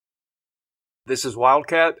This is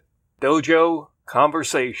Wildcat Dojo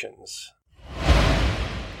Conversations.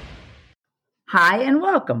 Hi and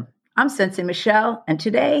welcome. I'm Sensei Michelle, and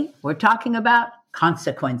today we're talking about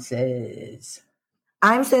consequences.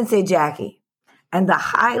 I'm Sensei Jackie, and the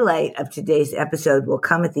highlight of today's episode will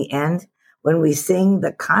come at the end when we sing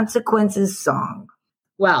the Consequences song.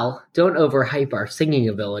 Well, don't overhype our singing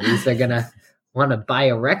abilities. They're going to want to buy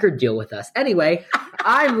a record deal with us. Anyway,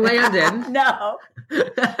 I'm Landon. No.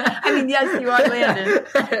 I mean, yes, you are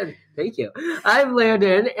Landon. Thank you. I'm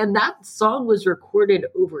Landon, and that song was recorded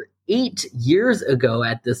over 8 years ago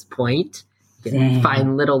at this point. You can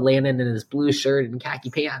find little Landon in his blue shirt and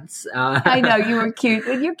khaki pants. I know, you were cute,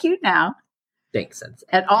 but you're cute now. Thanks, Sensei.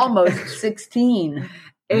 At almost 16.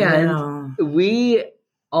 And we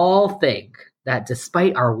all think that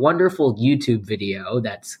despite our wonderful YouTube video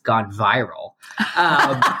that's gone viral,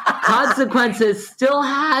 Consequences still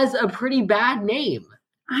has a pretty bad name.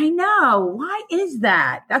 I know. Why is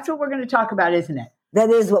that? That's what we're going to talk about, isn't it?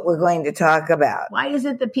 That is what we're going to talk about. Why is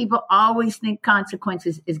it that people always think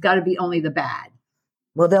consequences is got to be only the bad?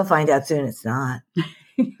 Well, they'll find out soon it's not.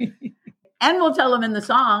 And we'll tell them in the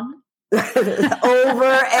song.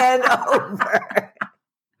 Over and over.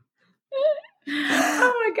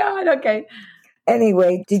 Oh my God. Okay.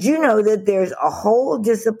 Anyway, did you know that there's a whole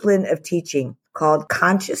discipline of teaching called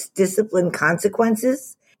Conscious Discipline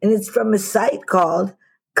Consequences? And it's from a site called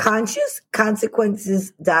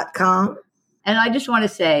ConsciousConsequences.com. And I just want to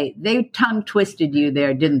say, they tongue twisted you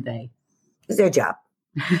there, didn't they? It's their job.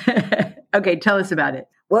 Okay, tell us about it.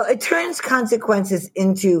 Well, it turns consequences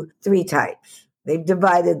into 3 types. They've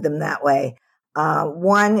divided them that way.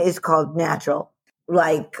 One is called natural,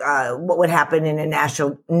 like what would happen in a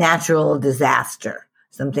natural disaster,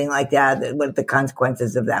 something like that, what the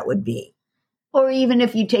consequences of that would be. Or even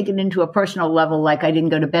if you take it into a personal level, like I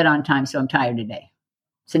didn't go to bed on time, so I'm tired today.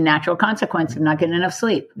 It's a natural consequence of not getting enough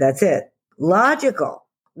sleep. That's it. Logical,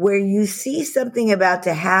 where you see something about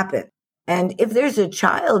to happen. And if there's a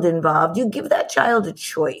child involved, you give that child a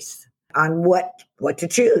choice on what to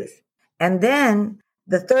choose. And then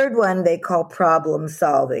the third one they call problem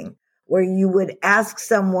solving, where you would ask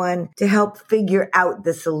someone to help figure out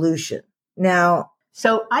the solution. Now,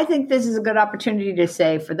 so I think this is a good opportunity to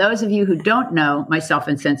say, for those of you who don't know myself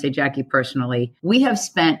and Sensei Jackie personally, we have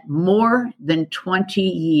spent more than 20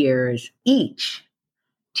 years each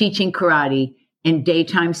teaching karate in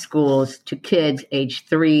daytime schools to kids age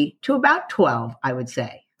 3 to about 12, I would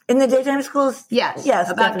say. In the daytime schools? Yes,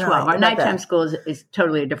 about definitely. 12. Our nighttime schools is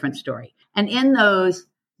totally a different story. And in those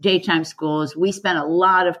daytime schools, we spent a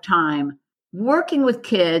lot of time working with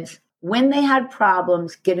kids when they had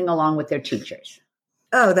problems getting along with their teachers.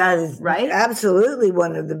 Oh, that is right? Absolutely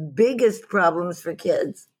one of the biggest problems for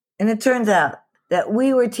kids. And it turns out that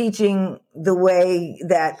we were teaching the way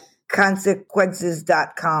that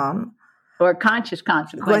consequences.com or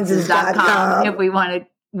consciousconsequences.com if we want to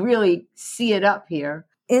really see it up here.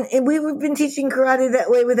 And we've been teaching karate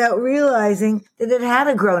that way without realizing that it had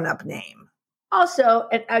a grown-up name. Also,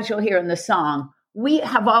 as you'll hear in the song, we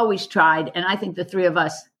have always tried, and I think the 3 of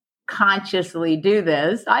us consciously do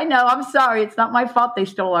this. I know, I'm sorry, it's not my fault they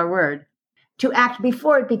stole our word. To act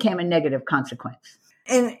before it became a negative consequence.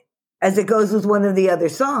 And as it goes with one of the other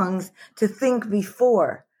songs, to think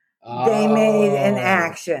before they made an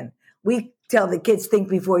action. We tell the kids, think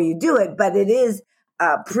before you do it, but it is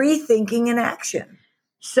pre-thinking an action.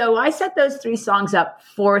 So I set those 3 songs up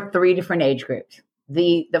for 3 different age groups.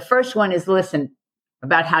 The first one is listen,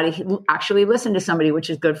 about how to actually listen to somebody, which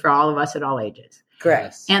is good for all of us at all ages.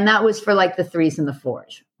 Correct. And that was for like the 3s and the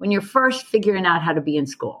 4s, when you're first figuring out how to be in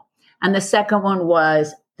school. And the second one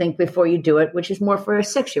was think before you do it, which is more for a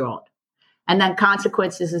 6-year-old. And then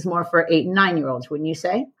consequences is more for 8 and 9-year-olds, wouldn't you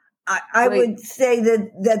say? I would say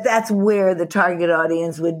that's where the target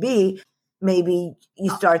audience would be. Maybe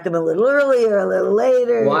you start them a little earlier, a little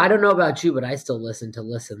later. Well, I don't know about you, but I still listen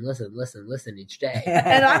each day.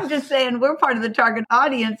 And I'm just saying we're part of the target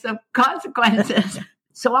audience of consequences.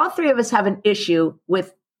 So all 3 of us have an issue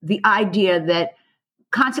with the idea that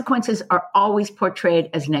consequences are always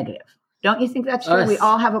portrayed as negative. Don't you think that's true? Us. We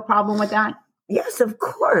all have a problem with that? Yes, of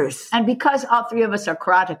course. And because all 3 of us are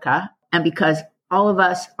karateka, and because all of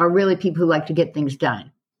us are really people who like to get things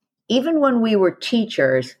done, even when we were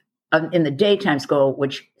teachers in the daytime school,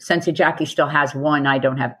 which Sensei Jackie still has one, I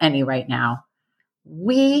don't have any right now,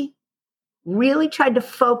 we really tried to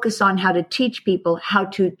focus on how to teach people how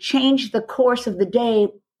to change the course of the day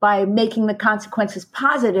by making the consequences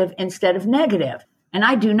positive instead of negative. And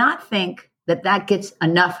I do not think that that gets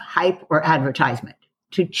enough hype or advertisement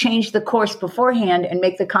to change the course beforehand and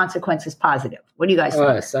make the consequences positive. What do you guys think?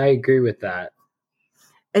 Yes, I agree with that.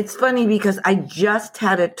 It's funny because I just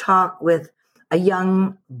had a talk with a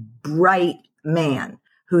young, bright man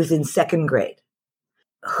who's in second grade,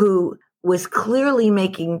 who was clearly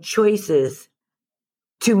making choices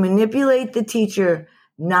to manipulate the teacher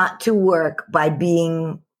not to work by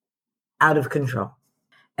being out of control.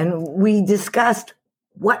 And we discussed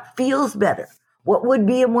what feels better. What would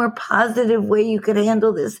be a more positive way you could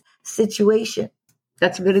handle this situation?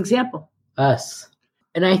 That's a good example. Us.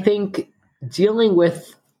 And I think dealing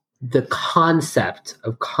with the concept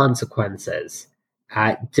of consequences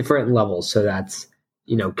at different levels. So that's,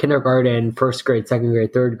 kindergarten, first grade, second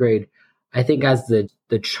grade, third grade. I think as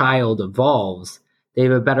the child evolves, they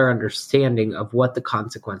have a better understanding of what the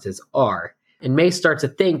consequences are and may start to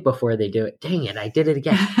think before they do it. Dang it, I did it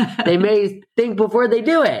again. They may think before they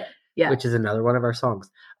do it, which is another one of our songs.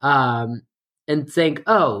 And think,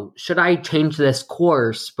 oh, should I change this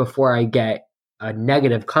course before I get a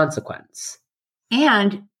negative consequence?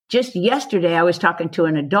 And just yesterday, I was talking to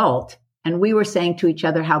an adult, and we were saying to each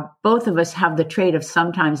other how both of us have the trait of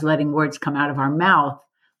sometimes letting words come out of our mouth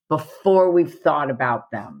before we've thought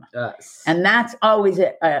about them. Yes. And that's always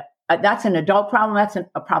that's an adult problem. That's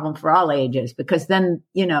a problem for all ages, because then,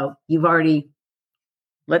 you've already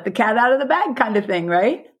let the cat out of the bag kind of thing,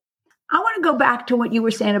 right? I want to go back to what you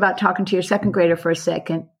were saying about talking to your second grader for a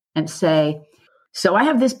second and say, so I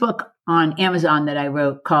have this book on Amazon that I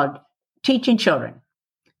wrote called Teaching Children,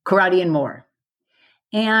 Karate and More.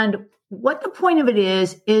 And what the point of it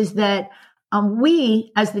is that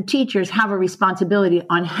we, as the teachers, have a responsibility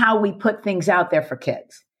on how we put things out there for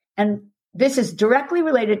kids. And this is directly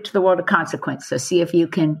related to the world of consequence. So see if you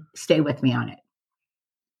can stay with me on it.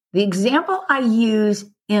 The example I use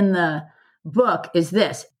in the book is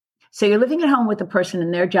this. So you're living at home with a person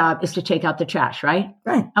and their job is to take out the trash, right?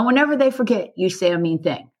 Right. And whenever they forget, you say a mean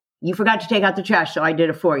thing. You forgot to take out the trash, so I did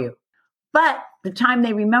it for you. But the time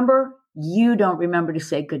they remember, you don't remember to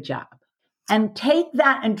say good job. And take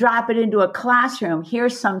that and drop it into a classroom.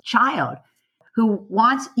 Here's some child who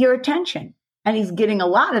wants your attention. And he's getting a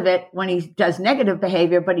lot of it when he does negative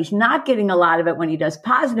behavior, but he's not getting a lot of it when he does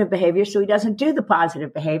positive behavior. So he doesn't do the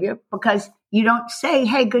positive behavior because you don't say,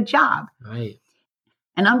 hey, good job. Right.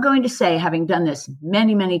 And I'm going to say, having done this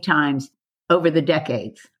many, many times over the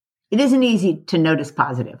decades, it isn't easy to notice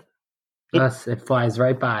positive. It flies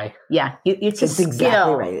right by. Yeah. It's a skill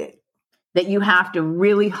exactly right. that you have to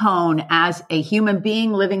really hone as a human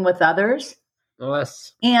being living with others.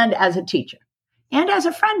 Yes. And as a teacher. And as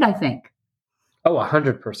a friend, I think. Oh,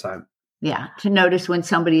 100%. Yeah. To notice when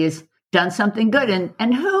somebody has done something good.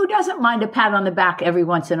 And who doesn't mind a pat on the back every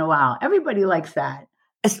once in a while? Everybody likes that.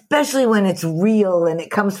 Especially when it's real and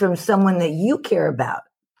it comes from someone that you care about.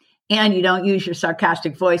 And you don't use your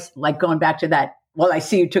sarcastic voice, like going back to that, well, I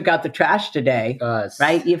see you took out the trash today.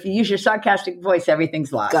 Right? If you use your sarcastic voice,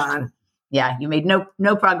 everything's lost. Gone. Yeah. You made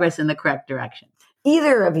no progress in the correct direction.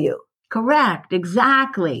 Either of you. Correct.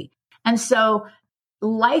 Exactly. And so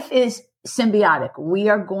life is symbiotic. We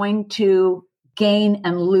are going to gain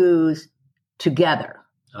and lose together.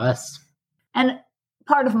 Us. And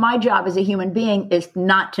part of my job as a human being is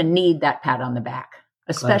not to need that pat on the back,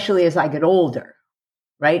 especially as I get older,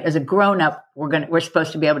 right? As a grown-up, we're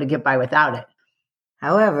supposed to be able to get by without it.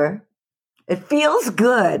 However, it feels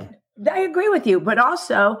good. I agree with you, but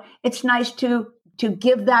also it's nice to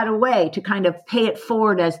give that away, to kind of pay it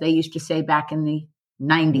forward, as they used to say back in the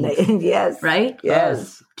 90s. Yes. Right?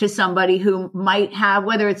 Yes. To somebody who might have,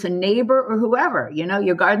 whether it's a neighbor or whoever,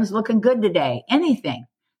 your garden's looking good today, anything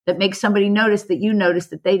that makes somebody notice that you noticed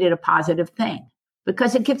that they did a positive thing,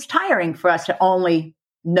 because it gets tiring for us to only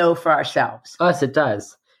know for ourselves. Us, it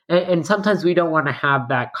does. And sometimes we don't want to have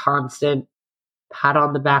that constant pat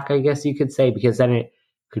on the back, I guess you could say, because then it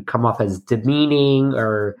could come off as demeaning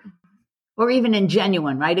or even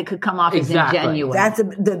ingenuine, right? It could come off as ingenuine. That's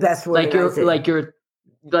the best word.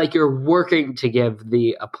 Like you're working to give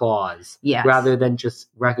the applause, yes, rather than just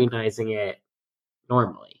recognizing it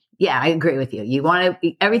normally. Yeah, I agree with you. You want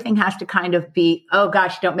to, everything has to kind of be, oh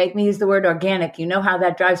gosh, don't make me use the word organic. You know how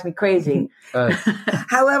that drives me crazy.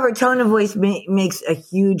 However, tone of voice makes a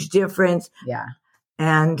huge difference. Yeah.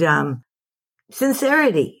 And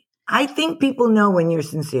sincerity. I think people know when you're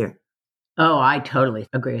sincere. Oh, I totally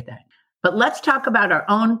agree with that. But let's talk about our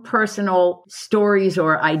own personal stories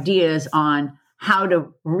or ideas on how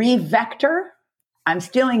to re-vector. I'm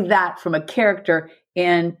stealing that from a character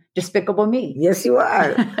in Despicable Me. Yes, you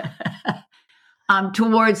are.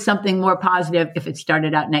 Towards something more positive if it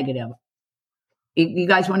started out negative. You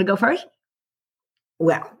guys want to go first?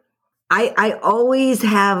 Well, I always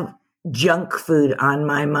have junk food on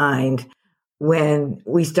my mind when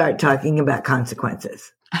we start talking about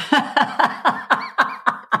consequences.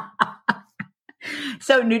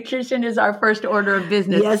 So nutrition is our first order of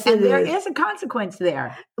business. Yes, and there is. is a consequence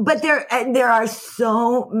there. But there are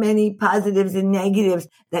so many positives and negatives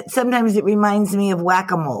that sometimes it reminds me of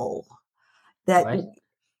whack-a-mole.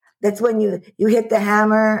 That's when you hit the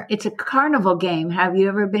hammer. It's a carnival game. Have you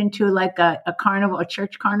ever been to like a carnival, a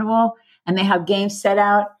church carnival, and they have games set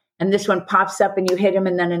out, and this one pops up and you hit him,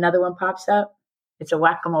 and then another one pops up? It's a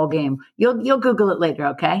whack-a-mole game. You'll Google it later,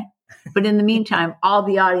 okay? But in the meantime, all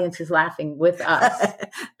the audience is laughing with us.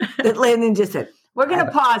 That Landon just said. We're going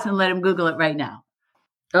to pause and let him Google it right now.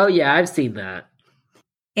 Oh, yeah, I've seen that.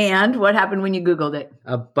 And what happened when you Googled it?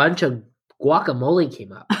 A bunch of guacamole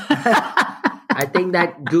came up. I think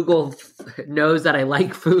that Google knows that I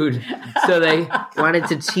like food, so they wanted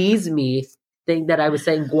to tease me, think that I was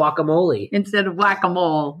saying guacamole. Instead of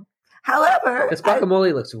whack-a-mole. However, This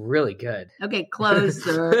guacamole looks really good. Okay,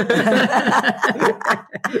 closer.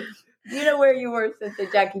 You know where you were, Sister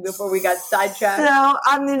Jackie, before we got sidetracked? so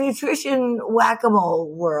on the nutrition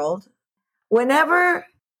whack-a-mole world, whenever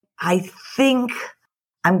I think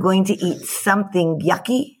I'm going to eat something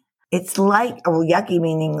yucky, it's like, yucky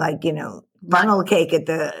meaning like, funnel cake at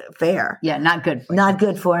the fair. Yeah, not good for you. Not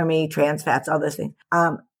good for me, trans fats, all those things.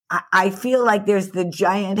 I feel like there's the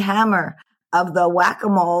giant hammer of the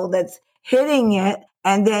whack-a-mole that's hitting it.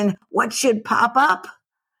 And then what should pop up?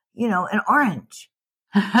 An orange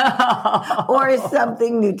or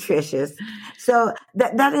something nutritious. So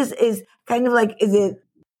that is kind of like, is it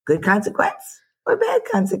good consequence or bad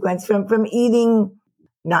consequence from eating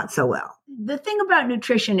not so well? The thing about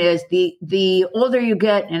nutrition is the older you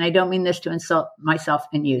get, and I don't mean this to insult myself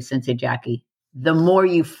and you, Sensei Jackie, the more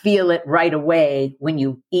you feel it right away when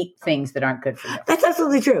you eat things that aren't good for you. That's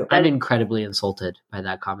absolutely true. I'm incredibly insulted by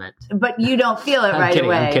that comment. But you don't feel it right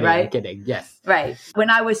away, right? I'm kidding, yes. Right. When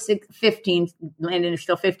I was 15, Landon is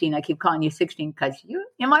still 15, I keep calling you 16 because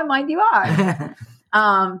in my mind you are.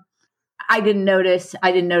 I didn't notice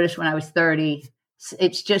when I was 30.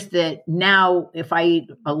 It's just that now if I eat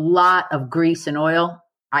a lot of grease and oil,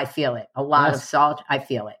 I feel it. A lot of salt, I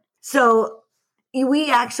feel it. So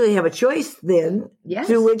we actually have a choice then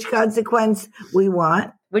to which consequence we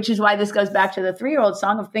want. Which is why this goes back to the 3-year-old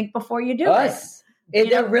song of think before you do it.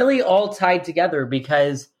 They're really all tied together,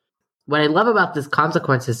 because what I love about this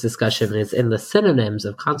consequences discussion is in the synonyms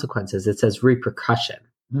of consequences, it says repercussion.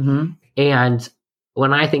 Mm-hmm. And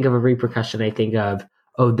when I think of a repercussion, I think of,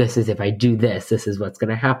 this is if I do this is what's going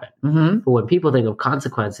to happen. Mm-hmm. But when people think of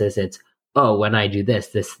consequences, it's, when I do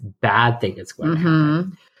this bad thing is going to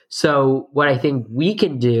happen. So what I think we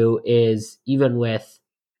can do is, even with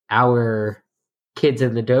our kids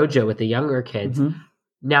in the dojo, with the younger kids,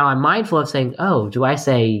 now I'm mindful of saying, do I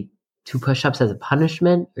say 2 push-ups as a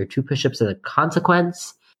punishment or 2 push-ups as a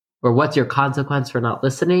consequence? Or what's your consequence for not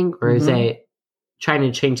listening? Or is it trying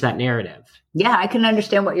to change that narrative? Yeah, I can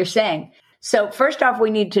understand what you're saying. So first off, we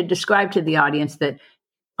need to describe to the audience that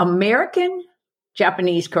American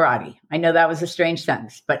Japanese karate, I know that was a strange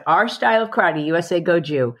sentence, but our style of karate, USA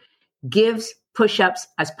Goju, gives push-ups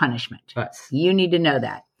as punishment. Yes. You need to know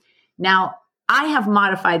that. Now, I have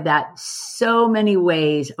modified that so many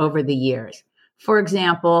ways over the years. For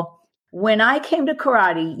example, when I came to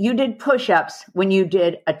karate, you did push-ups when you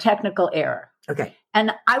did a technical error. Okay.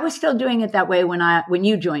 And I was still doing it that way when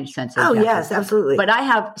you joined Sensei. Oh, Jackie. yes, absolutely. But I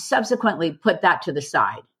have subsequently put that to the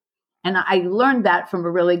side. And I learned that from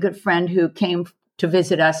a really good friend who came to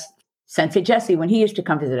visit us, Sensei Jesse, when he used to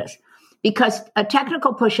come visit us. Because a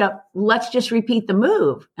technical push-up, let's just repeat the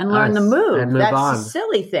move and learn the move. And move That's on. a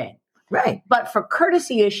silly thing. Right. But for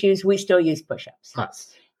courtesy issues, we still use push-ups.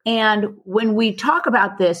 Yes. And when we talk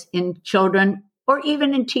about this in children or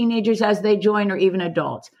even in teenagers as they join, or even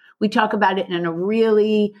adults, we talk about it in a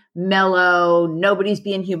really mellow, nobody's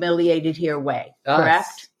being humiliated here way,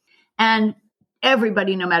 correct? And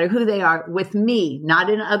everybody, no matter who they are, with me, not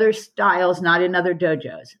in other styles, not in other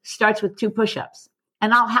dojos, starts with 2 push-ups.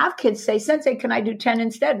 And I'll have kids say, Sensei, can I do 10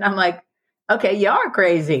 instead? And I'm like, okay, you are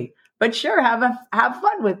crazy, but sure, have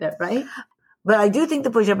fun with it, right? But I do think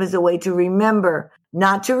the push-up is a way to remember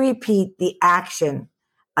not to repeat the action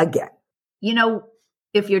again.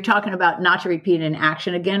 If you're talking about not to repeat an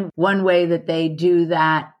action again, one way that they do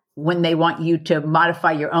that when they want you to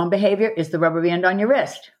modify your own behavior is the rubber band on your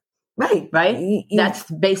wrist. Right. Right? That's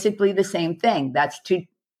basically the same thing. That's to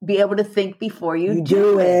be able to think before you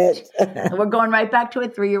do it. And we're going right back to a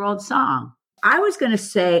 3-year-old song. I was going to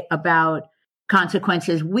say about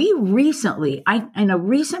consequences. We recently, in a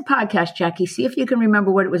recent podcast, Jackie, see if you can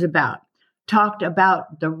remember what it was about, talked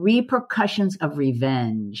about the repercussions of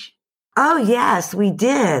revenge. Oh, yes, we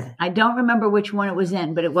did. I don't remember which one it was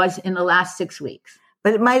in, but it was in the last 6 weeks.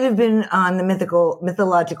 But it might have been on the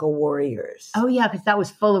mythological warriors. Oh yeah, because that was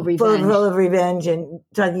full of revenge. Full of revenge and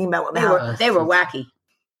talking about what They were wacky.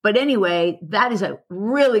 But anyway, that is a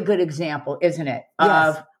really good example, isn't it?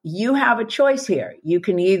 Yes. Of you have a choice here. You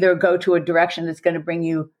can either go to a direction that's going to bring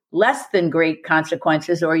you less than great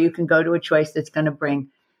consequences, or you can go to a choice that's going to bring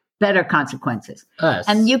better consequences. Us.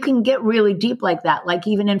 And you can get really deep like that, like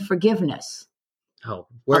even in forgiveness. Oh,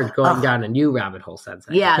 we're going down a new rabbit hole,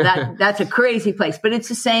 Sensei. Yeah, that's a crazy place, but it's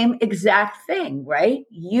the same exact thing, right?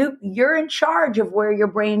 You're in charge of where your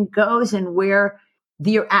brain goes and where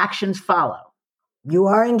your actions follow. You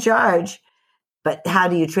are in charge, but how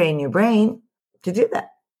do you train your brain to do that?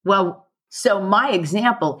 Well, so my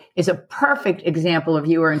example is a perfect example of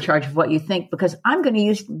you are in charge of what you think, because I'm going to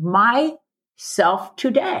use myself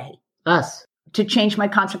today Us. to change my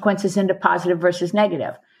consequences into positive versus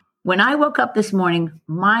negative. When I woke up this morning,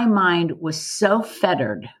 my mind was so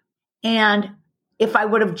fettered. And if I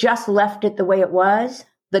would have just left it the way it was,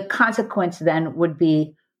 the consequence then would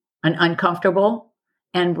be an uncomfortable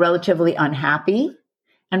and relatively unhappy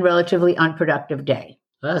and relatively unproductive day.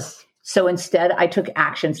 Us. So instead, I took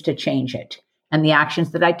actions to change it. And the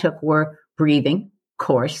actions that I took were breathing,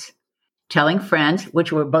 course, telling friends,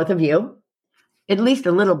 which were both of you, at least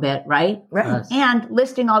a little bit, right? Right. Us. And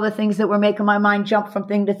listing all the things that were making my mind jump from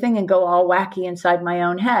thing to thing and go all wacky inside my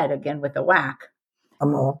own head, again with a whack. A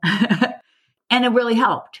mole. And it really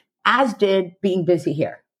helped, as did being busy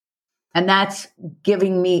here. And that's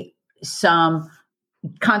giving me some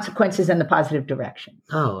consequences in the positive direction,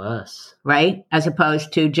 Oh, us. right? As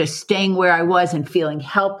opposed to just staying where I was and feeling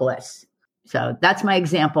helpless. So that's my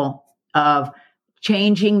example of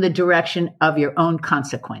changing the direction of your own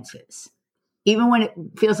consequences. Even when it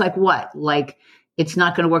feels like what? Like it's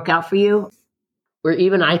not going to work out for you? Or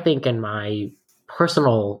even I think in my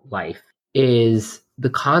personal life is the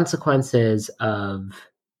consequences of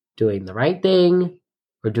doing the right thing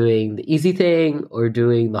or doing the easy thing or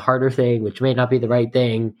doing the harder thing, which may not be the right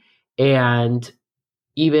thing. And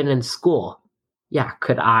even in school, yeah,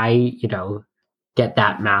 could I, get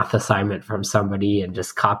that math assignment from somebody and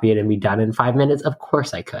just copy it and be done in 5 minutes? Of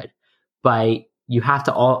course I could. But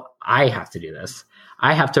I have to do this.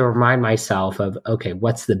 I have to remind myself of, okay,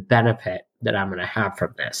 what's the benefit that I'm going to have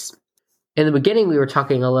from this? In the beginning, we were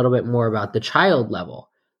talking a little bit more about the child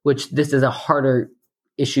level, which this is a harder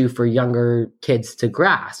issue for younger kids to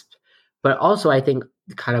grasp. But also, I think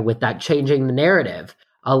kind of with that changing the narrative,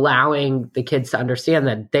 allowing the kids to understand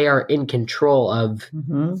that they are in control of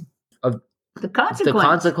The the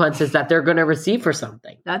consequences that they're going to receive for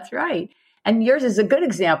something. That's right. And yours is a good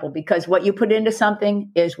example because what you put into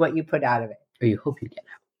something is what you put out of it. Or you hope you get out.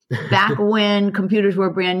 Back when computers were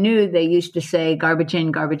brand new, they used to say garbage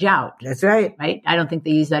in, garbage out. That's right. Right? I don't think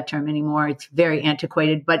they use that term anymore. It's very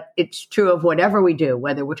antiquated, but it's true of whatever we do,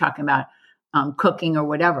 whether we're talking about cooking or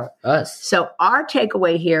whatever. Us. So our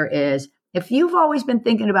takeaway here is if you've always been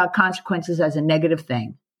thinking about consequences as a negative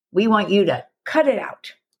thing, we want you to cut it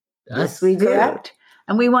out. Yes, we do. Correct?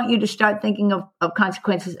 And we want you to start thinking of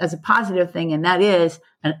consequences as a positive thing. And that is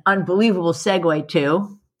an unbelievable segue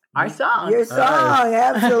to our song. Your song,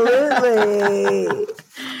 absolutely.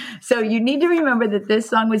 So you need to remember that this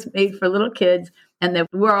song was made for little kids and that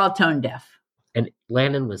we're all tone deaf. And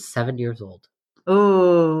Landon was 7 years old.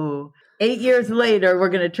 Ooh, 8 years later, we're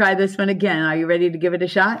going to try this one again. Are you ready to give it a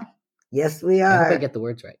shot? Yes, we I hope I are. get the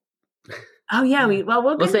words right. Oh, yeah.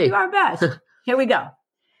 We'll see. do our best. Here we go.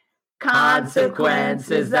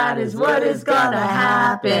 Consequences, that is what is gonna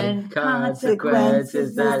happen.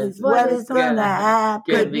 Consequences, that is what is gonna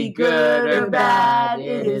happen. Could be good or bad.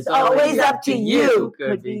 It is always up to you.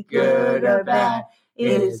 Could be good or bad.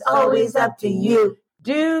 It is always up to you.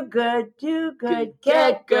 Do good, get good,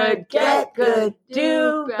 get good.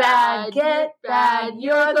 Do bad, get bad.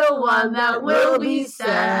 You're the one that will be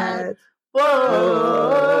sad.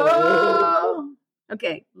 Whoa.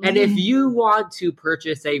 Okay. And if you want to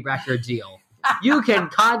purchase a record deal, you can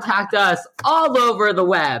contact us all over the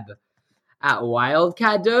web at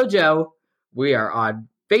Wildcat Dojo. We are on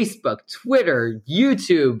Facebook, Twitter,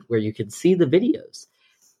 YouTube, where you can see the videos.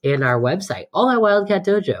 And our website, all at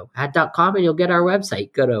wildcatdojo.com, and you'll get our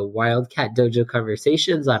website. Go to Wildcat Dojo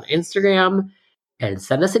Conversations on Instagram and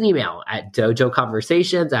send us an email at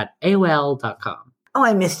dojoconversations@aol.com. Oh,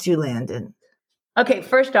 I missed you, Landon. Okay,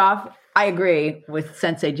 first off, I agree with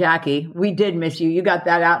Sensei Jackie. We did miss you. You got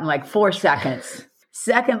that out in like 4 seconds.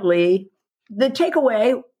 Secondly, the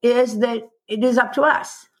takeaway is that it is up to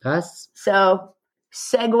us. Us? So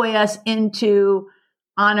segue us into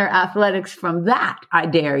honor athletics from that, I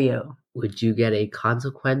dare you. would you get a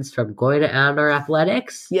consequence from going to honor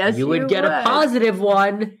athletics? Yes, you would get a positive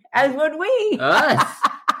one. As would we. Us.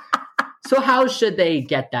 So how should they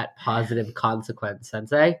get that positive consequence,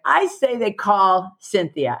 Sensei? I say they call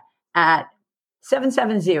Cynthia at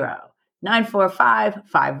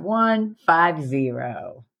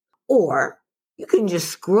 770-945-5150. Or you can just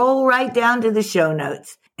scroll right down to the show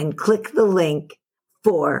notes and click the link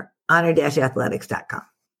for honor-athletics.com.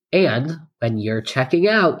 And when you're checking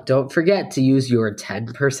out, don't forget to use your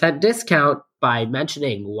 10% discount by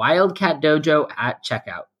mentioning Wildcat Dojo at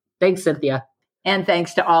checkout. Thanks, Cynthia. And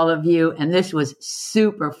thanks to all of you. And this was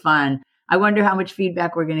super fun. I wonder how much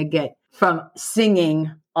feedback we're going to get from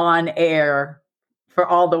singing on air for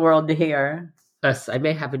all the world to hear. Yes, I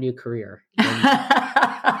may have a new career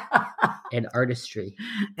in artistry.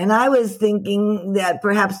 And I was thinking that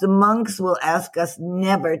perhaps the monks will ask us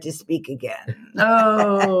never to speak again.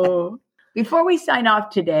 Oh, before we sign off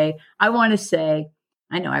today, I want to say,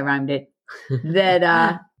 I know I rhymed it,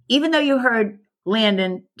 that even though you heard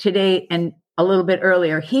Landon today and a little bit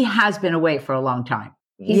earlier, he has been away for a long time.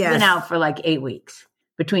 He's been out for like 8 weeks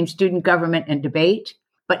between student government and debate,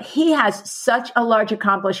 but he has such a large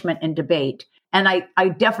accomplishment in debate. And I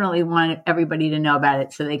definitely want everybody to know about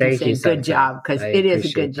it so they can say good job, because it is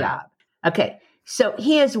a good job. Okay. So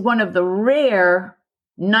he is one of the rare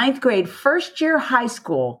 9th grade first year high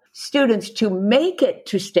school students to make it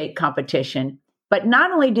to state competition. But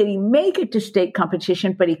not only did he make it to state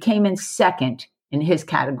competition, but he came in second in his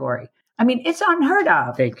category. I mean, it's unheard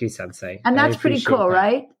of. Thank you, Sensei. And that's pretty cool,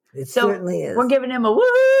 right? It certainly is. We're giving him a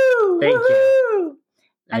woo! Thank you.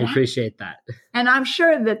 I And- appreciate that. And I'm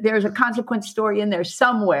sure that there's a consequence story in there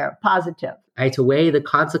somewhere positive. I had to weigh the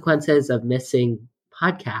consequences of missing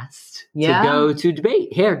podcast Yeah. to go to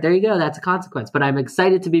debate. Here, there you go. That's a consequence. But I'm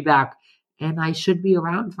excited to be back, and I should be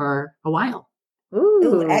around for a while.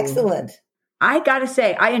 Ooh, excellent. I got to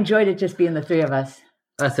say, I enjoyed it just being the three of us.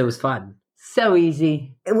 Yes, it was fun. So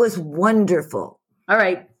easy. It was wonderful. All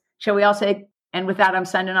right. Shall we all say, and with that, I'm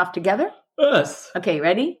signing off together? Yes. Okay,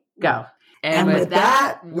 ready? Go. And with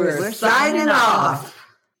that, we're signing off.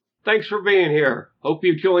 Thanks for being here. Hope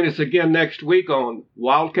you join us again next week on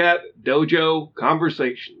Wildcat Dojo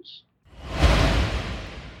Conversations.